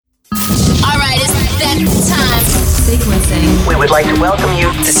sequencing. We would like to welcome you.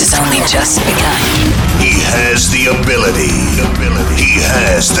 This has only just begun. He has the ability. He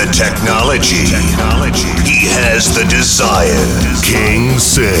has the technology. He has the desire. King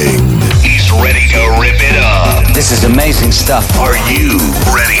Sing. He's ready to rip it up. This is amazing stuff. Are you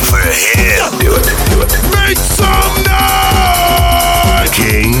ready for him? Do it. Make some noise!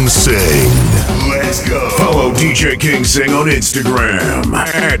 King Sing. Let's go. Follow DJ King Sing on Instagram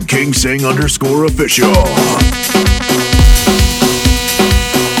at KingSing_official.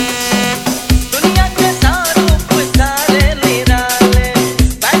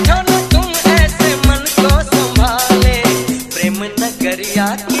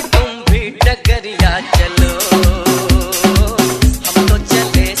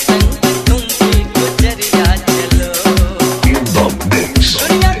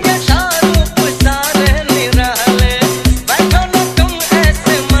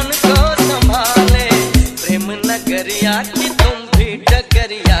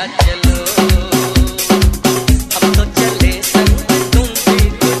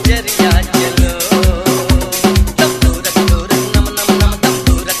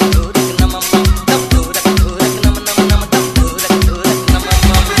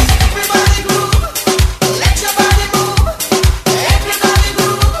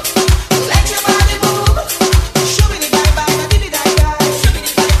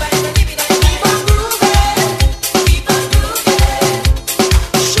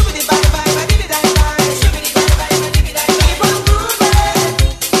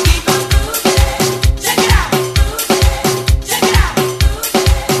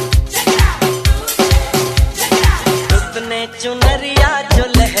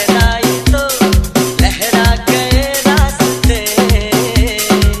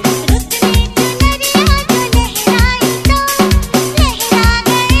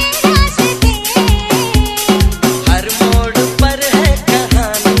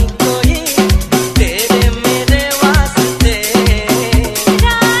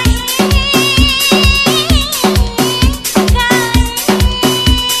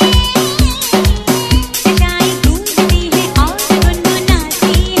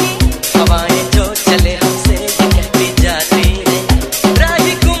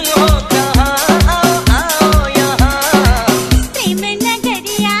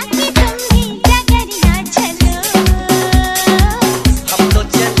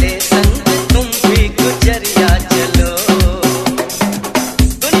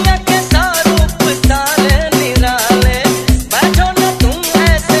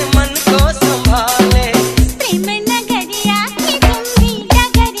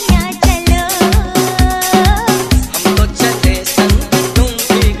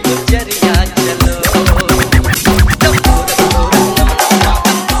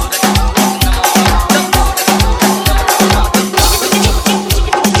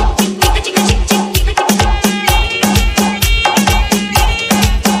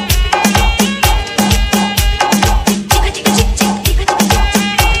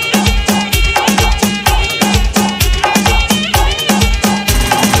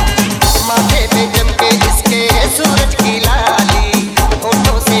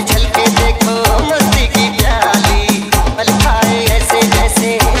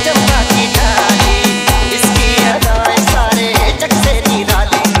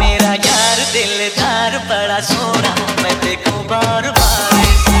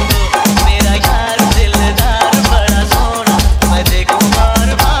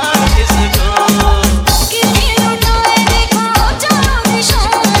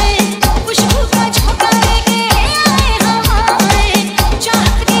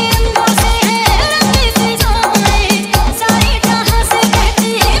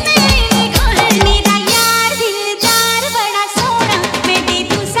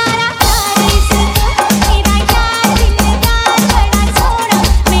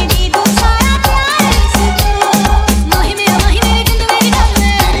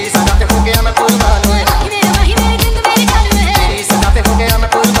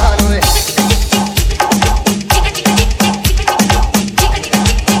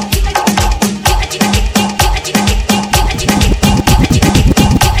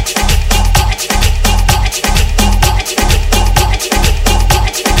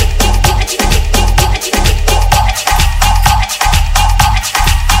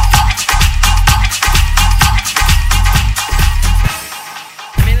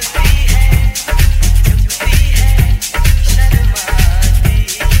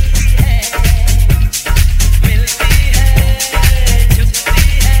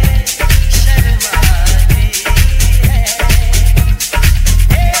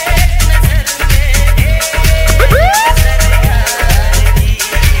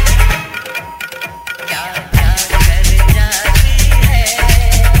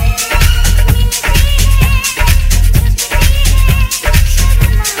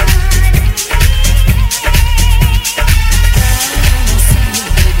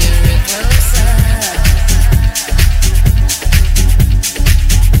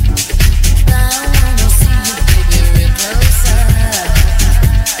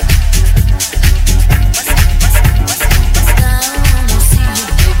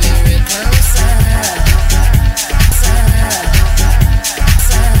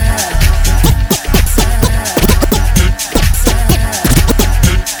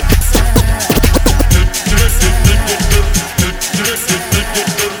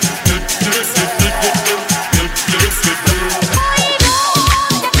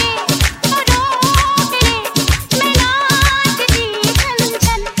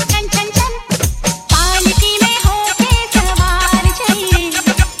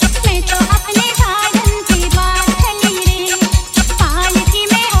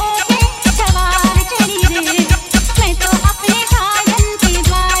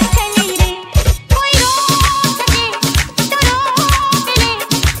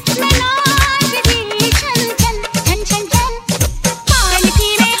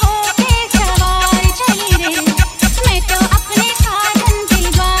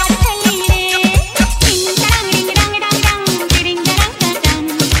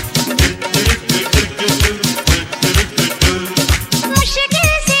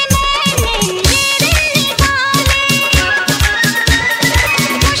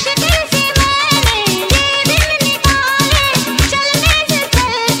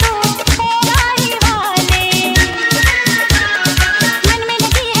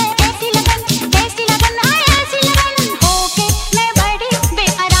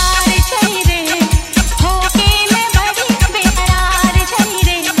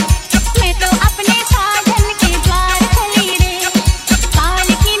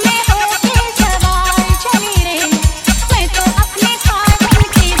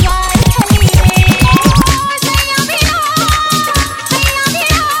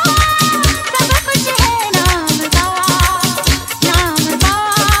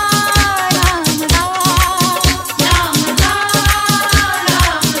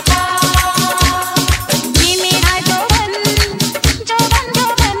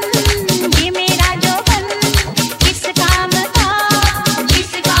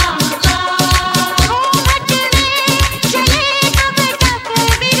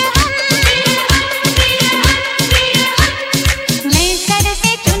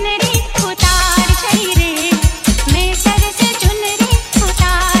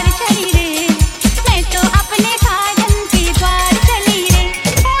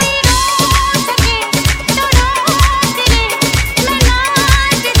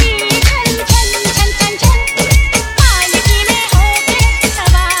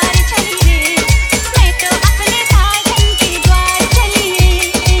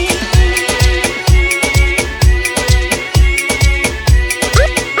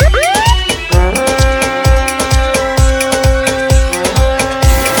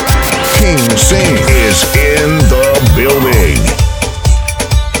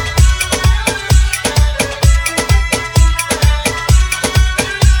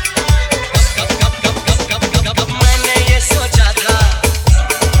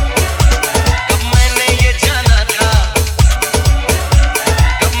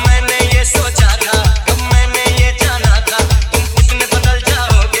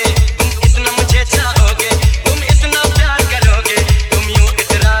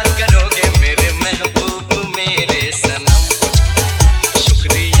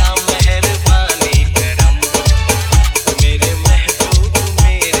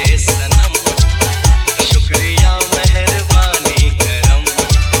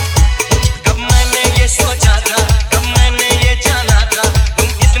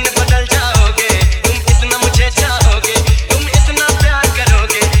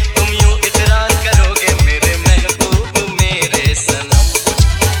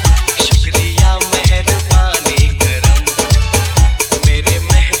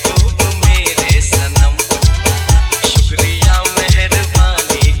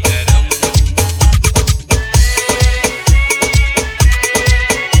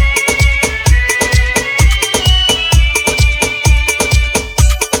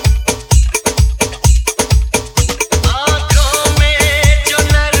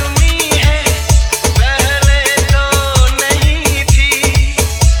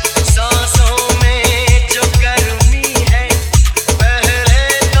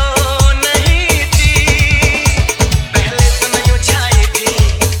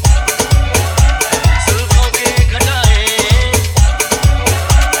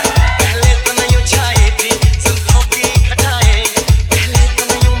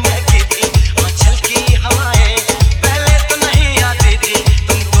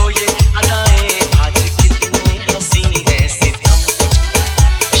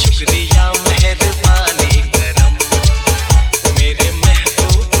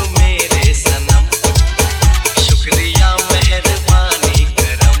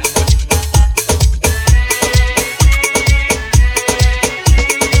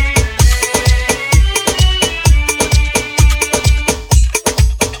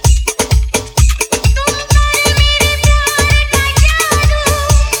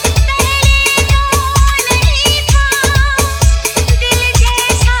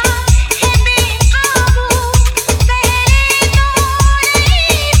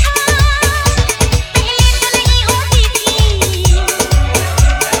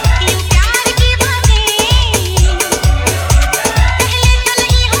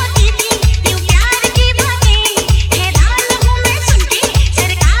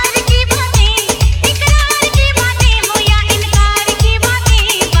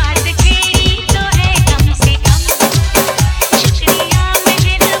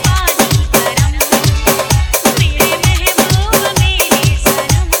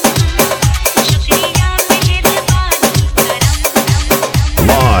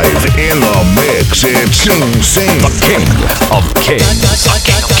 King Singh, the king of kings.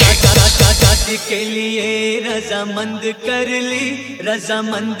 शादी के लिए रजामंद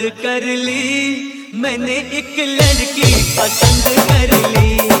कर ली मैंने एक लड़की पसंद कर ली।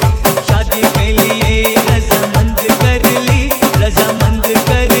 शादी के लिए रजामंद कर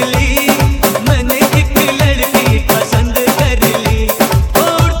ली मैंने एक लड़की पसंद कर ली।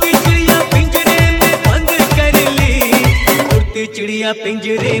 उड़ती चिड़िया पिंजरे में बंद कर ली, उड़ती चिड़िया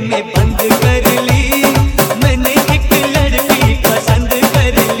पिंजरे में बंद कर ली मैंने एक लड़की पसंद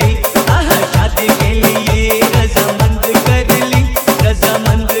कर ली। शादी के लिए रजामंद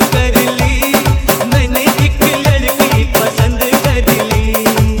कर ली मैंने एक लड़की पसंद कर ली।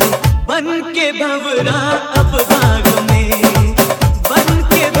 बन के भंवरा अब बाग में, बन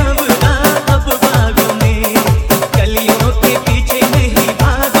के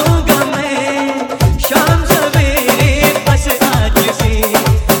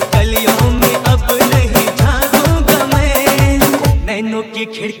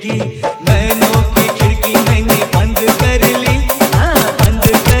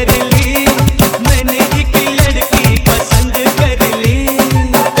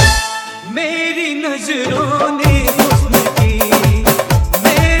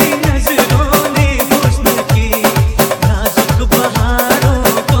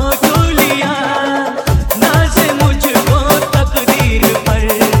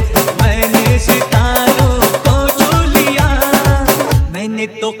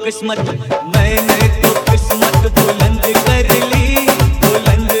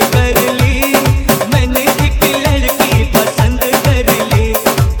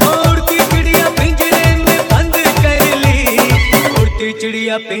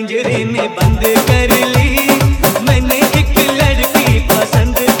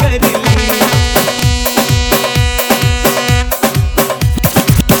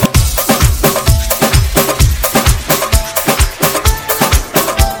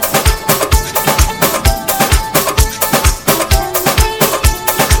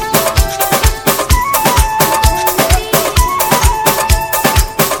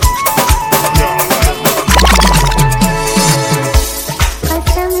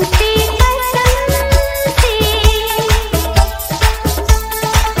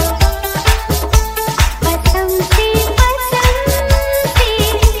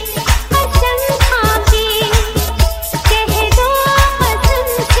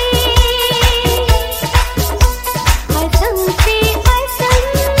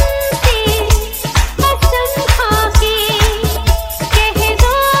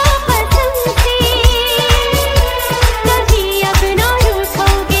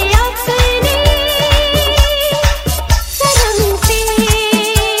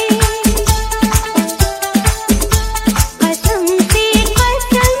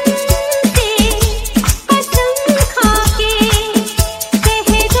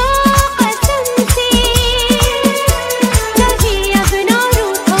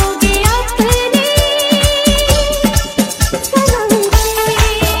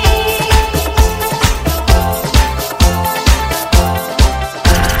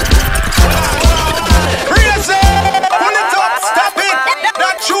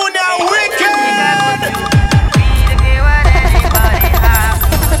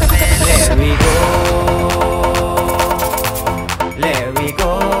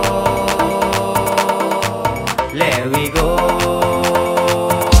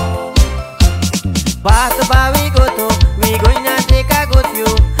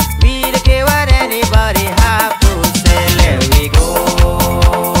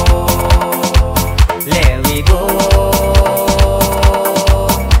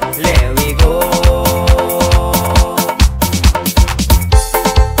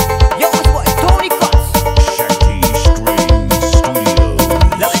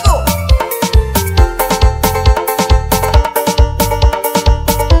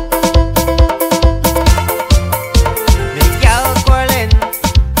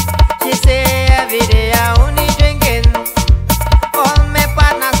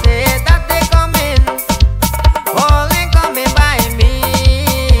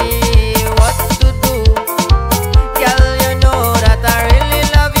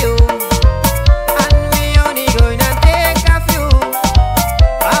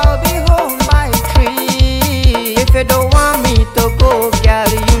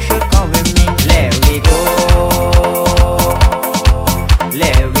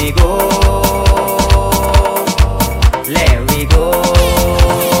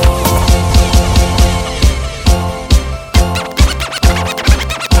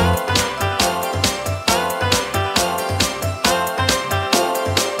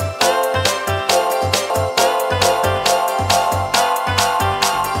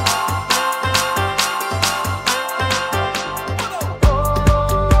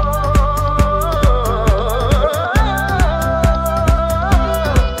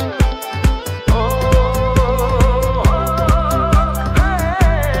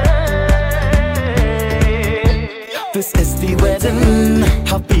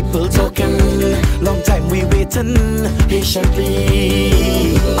waiting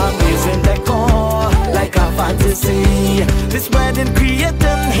patiently. Amazing decor, like a fantasy. This wedding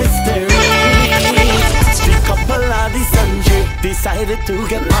creating history. The couple of the century decided to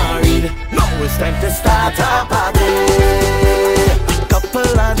get married. Now it's time to start a party. The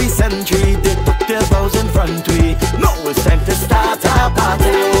couple of the century, they took their vows in front way. Now it's time to start a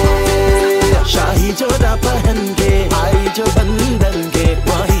party. Shahi jo da pahan ke, aayi jo bandan ke,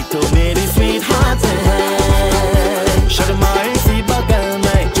 wahi to meri sweetheart hai. Sharmaye si bagal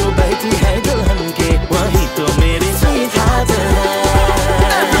mein, jo baiti hai dulhan ke, wahi to meri sweetheart hai.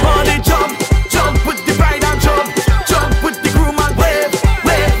 Everybody jump, jump with the bride and jump with the groom and wave,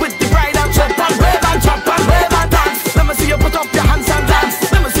 wave with the bride and jump and wave and jump and wave and dance. Let me see you put up your hands and dance.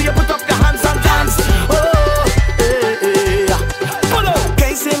 Let me see you put up your hands and dance. Oh, eh, follow.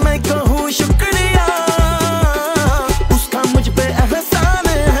 Kaise main kahun shukriya, uska mujh pe ehsaan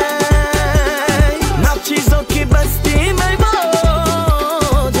hai. Na cheezon ki basti mein wo,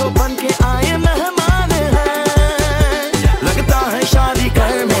 jo ban ke aaye mehmaan hai. Lagta hai shaadi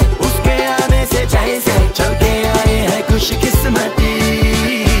kar mein, uske aane se jaise chal ke aaye hai खुशकिस्मती.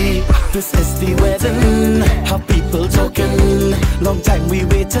 This is the wedding, how people talking. Long time we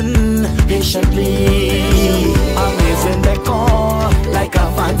waiting patiently. Amazing decor, like a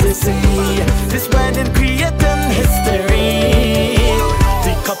fantasy. This wedding creating history.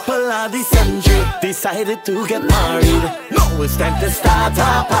 The couple of the century decided to get married. Now it's time to start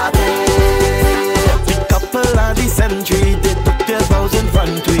a party. The couple of the century, they took their vows in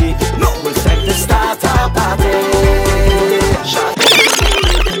front way. Now it's time to start a party.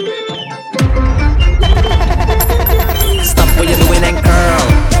 Stop what you're doing and girl.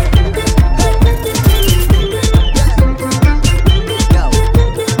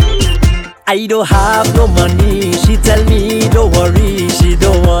 I don't have no money, she tell me don't worry. She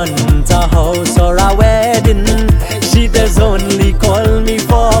don't want a house or a wedding. She does only call me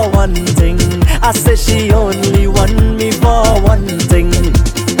for one thing. I say she only want me for one thing.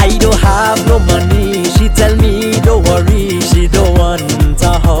 I don't have no money, she tell me don't worry. She don't want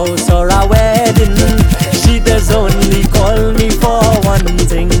a house or a wedding. She does only call me for one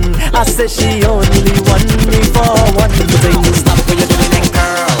thing. I say she only want me for one thing. Stop what you're doing and girl.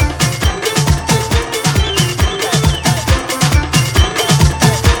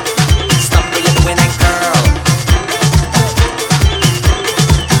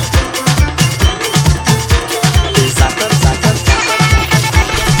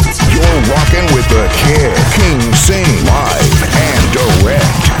 The Kid King Sing live and direct.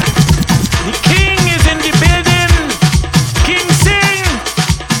 The king is in the building. King Sing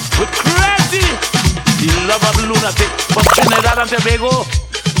with crazy. The love of lunatic from Trinidad and Tobago.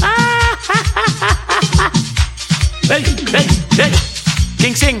 Hey, hey, hey.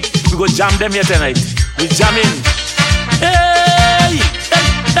 King Sing, we go jam them here tonight. We jamming. Hey, hey,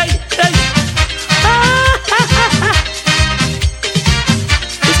 hey, hey.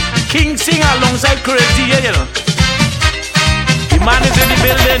 King Sing alongside Crazy, yeah, you know. The man is in the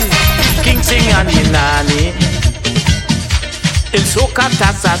building. King Sing and the nanny in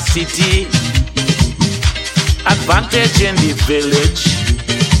Sokatasa City. Advantage in the village.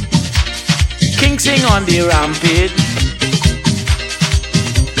 King Sing on the rampage.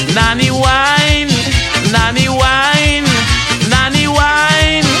 Nanny wine, nanny wine, nanny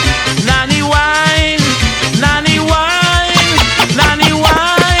wine, nanny wine, nanny wine, nanny wine.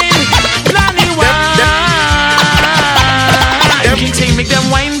 King Sing make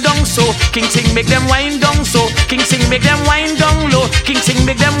them wind down so. King Sing make them wind down so. King Sing make them wind down low. King Sing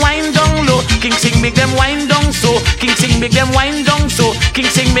make them wind down low. King Sing make them wind down so. King Sing make them wind down so. King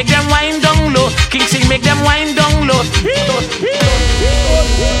Sing make them wind down low. King Sing make them wind down low.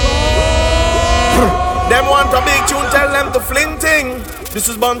 Them want a big tune, tell them to fling ting. This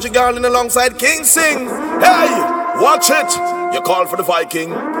is Bunji Garlin alongside King Sing. Hey, watch it. You call for the Viking.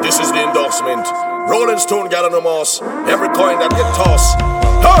 This is the endorsement. Rolling Stone gal on the moss. Every coin that get tossed.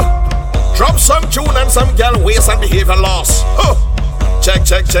 Huh. Drop some tune and some gal waste and behavior loss. Huh. Check,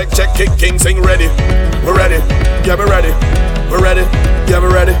 check, check, check. King Sing ready. We're ready. Yeah, we're ready. We're ready. Yeah,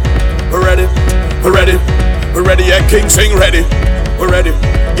 we're ready. We're ready. We're ready. We're ready. Yeah, King Sing ready. We're ready.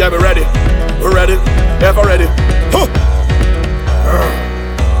 Yeah, we're ready. We're ready. Ever ready. Huh.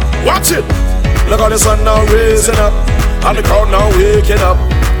 Watch it. Look how the sun now raising up and the crowd now waking up.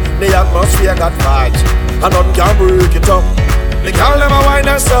 The atmosphere got vibes and none can break it up. The girl them a wind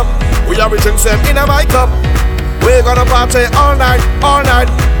us up. We have drinks them in a my cup. We're gonna party all night, all night.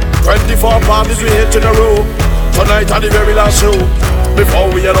 24 parties we hit in a row. Tonight at the very last show. Before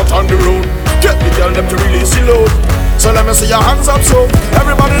we head out on the road, get the girl them to release the load. So let me see your hands up so.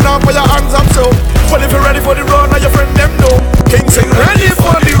 Everybody now put your hands up so. Well if you're ready for the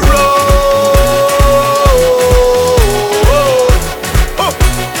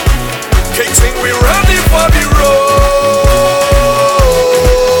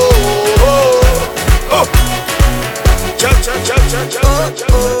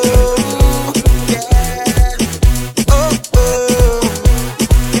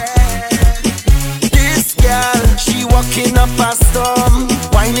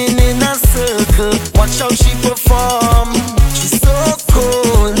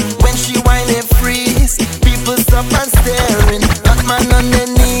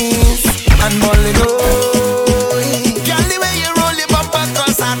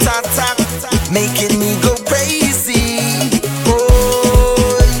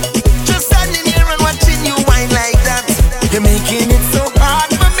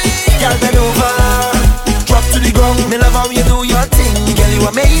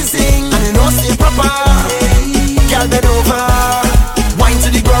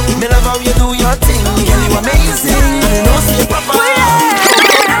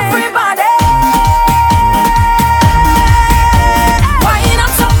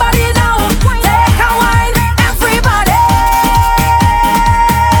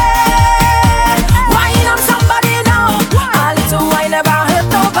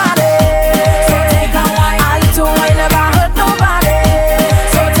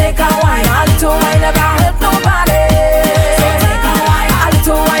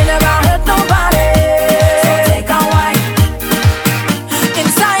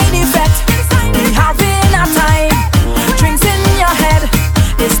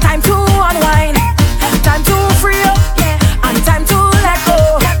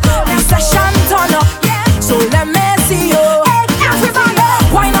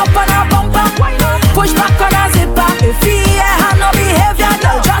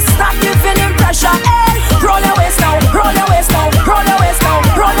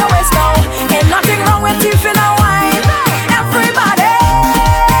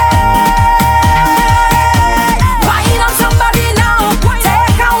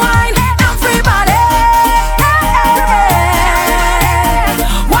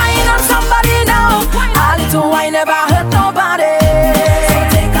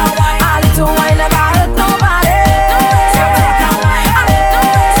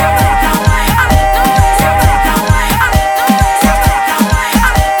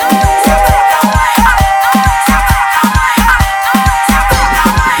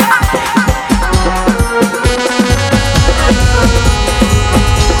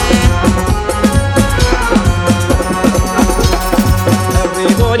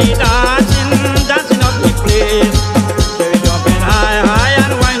Everybody dancing, dancing up the place. Cherry jumping high, high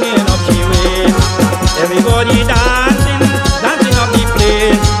and winding up the waist. Everybody dancing, dancing up the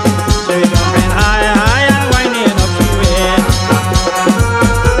place. Cherry jumping high, high and winding up the waist.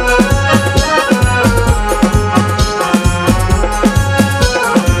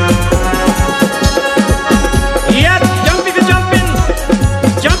 Yes, jump if you're jumping,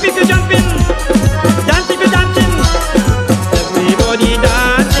 jump if you're jumping, dance if you're dancing. Everybody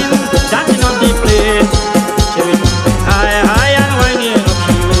dancing, dancing up the place. Cherry jumping high, high and winding up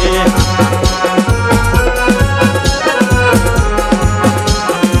the waist.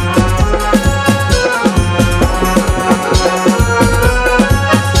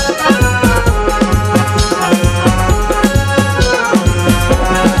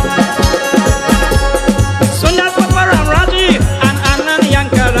 Sundar Paparam Raji and Anand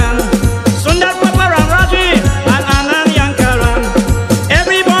Yankaran. Sundar Paparam Raji and Anand Yankaran.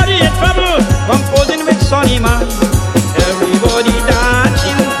 Everybody in trouble, composing with Sonny Man. Everybody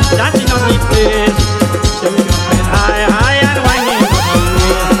dancing, dancing on the place. Cherry jumping high, high and winding up the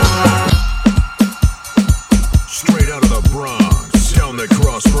waist. Straight out of the Bronx, down the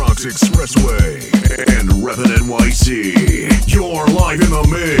Cross Bronx Expressway, and reppin' NYC. You're live in the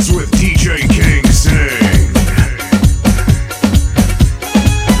mix with DJ King Sing.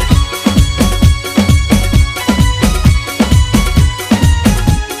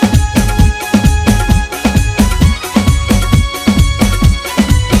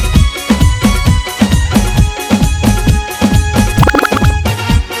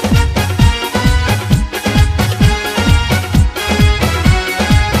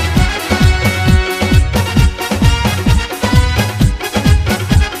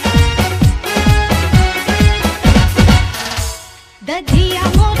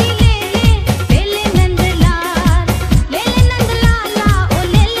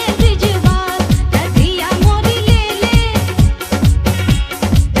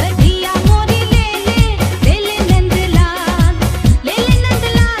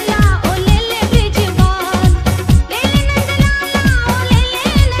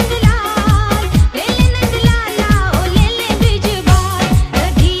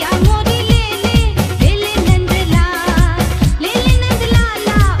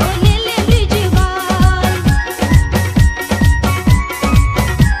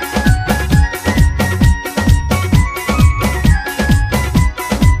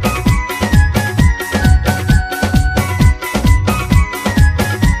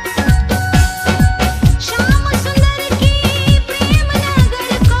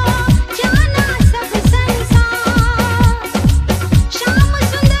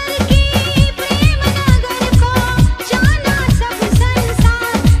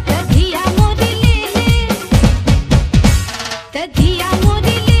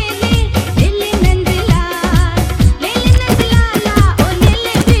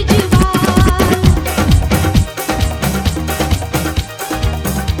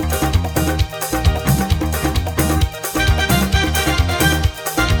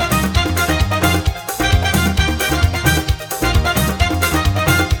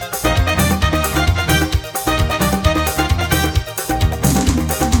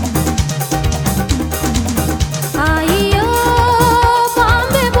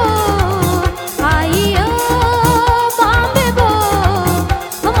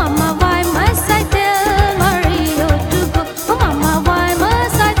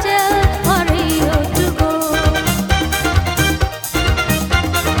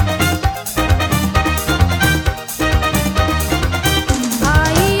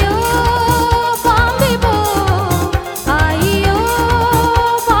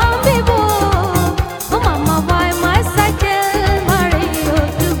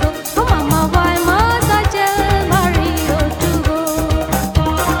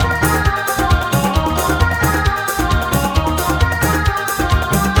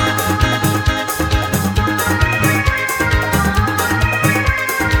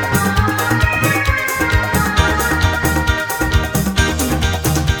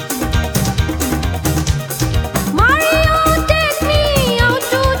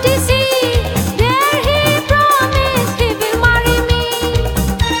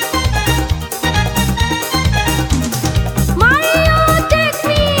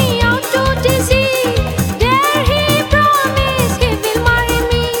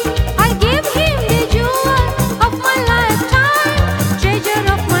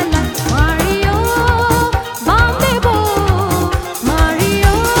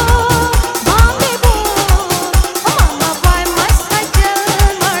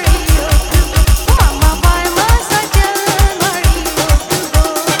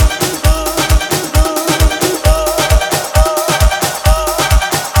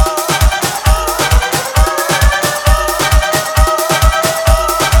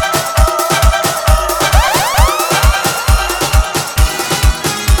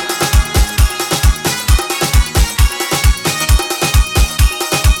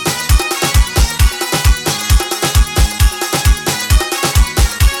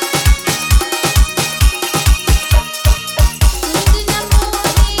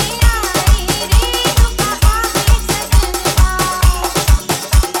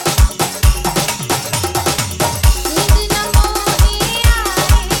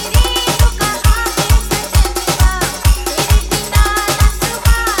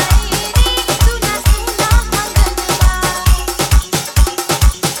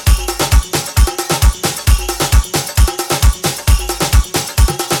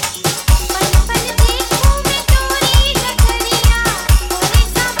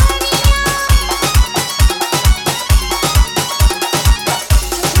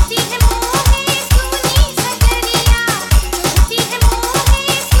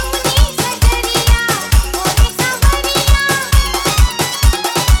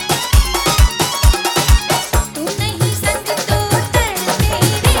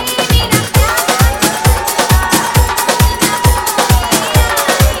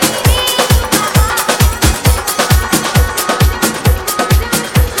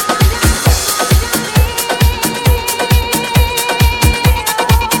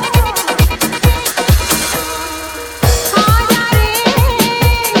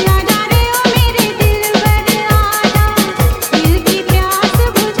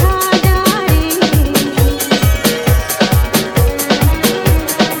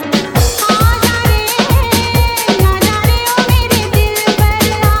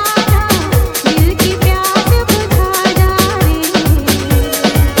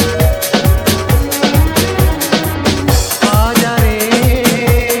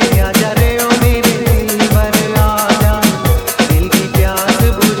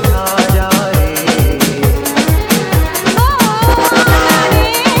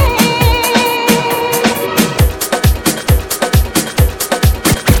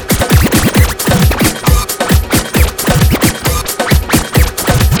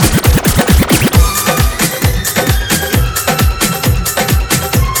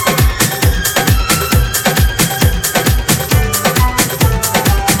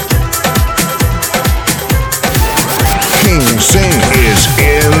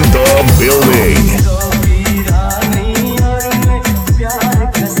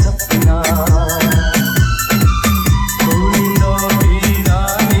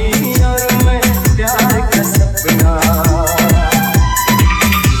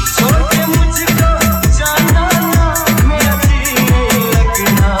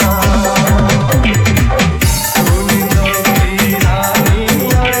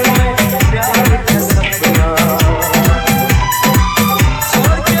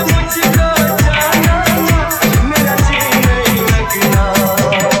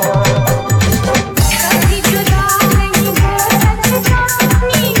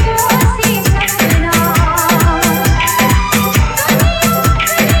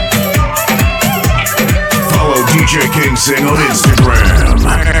 Sing on Instagram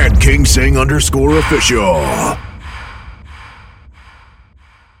at KingSing_official.